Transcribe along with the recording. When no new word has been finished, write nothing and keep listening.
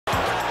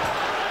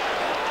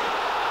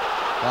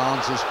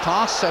Barnes's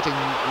pass setting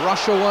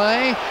Rush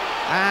away,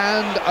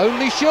 and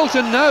only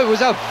Shilton. No, it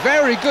was a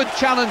very good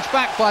challenge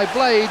back by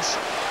Blades,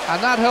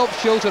 and that helped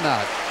Shilton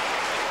out.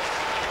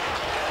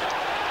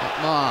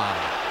 McMahon.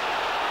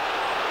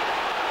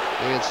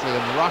 Beardsley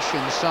and Rush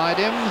inside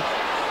him.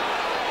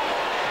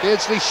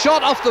 Beardsley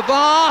shot off the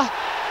bar,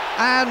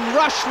 and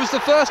Rush was the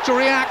first to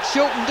react.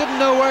 Shilton didn't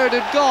know where it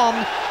had gone,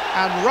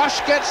 and Rush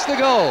gets the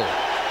goal.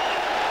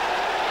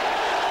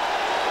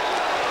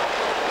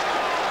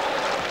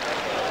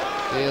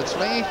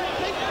 Beardsley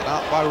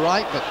out by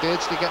right, but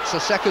Beardsley gets a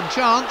second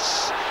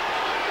chance,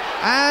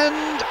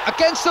 and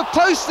against the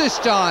post this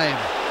time.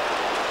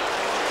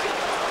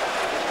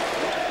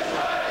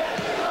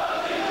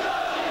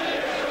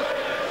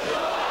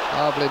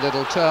 Lovely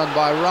little turn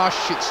by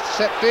Rush. It's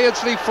set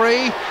Beardsley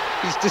free.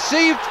 He's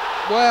deceived.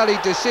 Well, he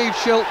deceived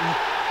Shilton,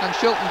 and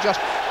Shilton just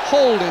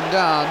hauled him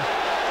down,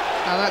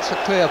 and that's a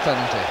clear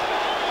penalty.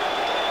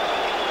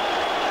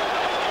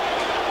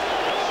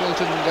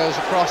 Shilton goes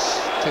across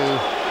to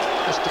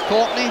Mr.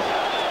 Courtney,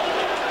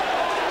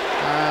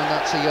 and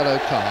that's a yellow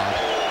card.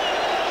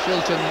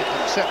 Shilton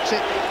accepts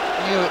it,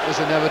 knew it was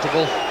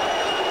inevitable,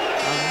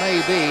 and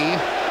maybe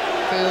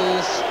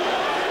feels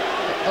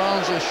that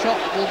Barnes' shot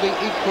will be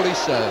equally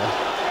so.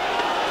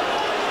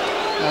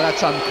 Now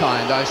that's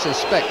unkind. I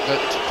suspect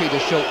that Peter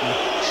Shilton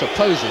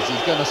supposes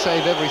he's going to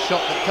save every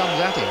shot that comes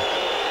at him.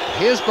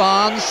 Here's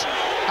Barnes,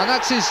 and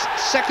that's his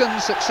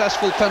second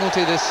successful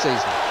penalty this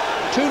season.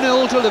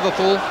 2-0 to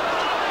Liverpool.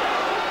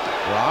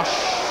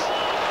 Rush.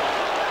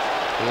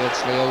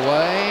 Beardsley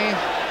away.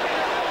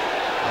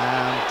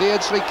 And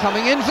Beardsley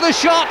coming in for the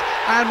shot,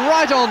 and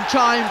right on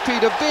time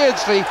Peter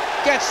Beardsley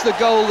gets the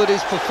goal that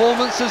his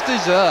performance has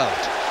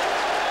deserved.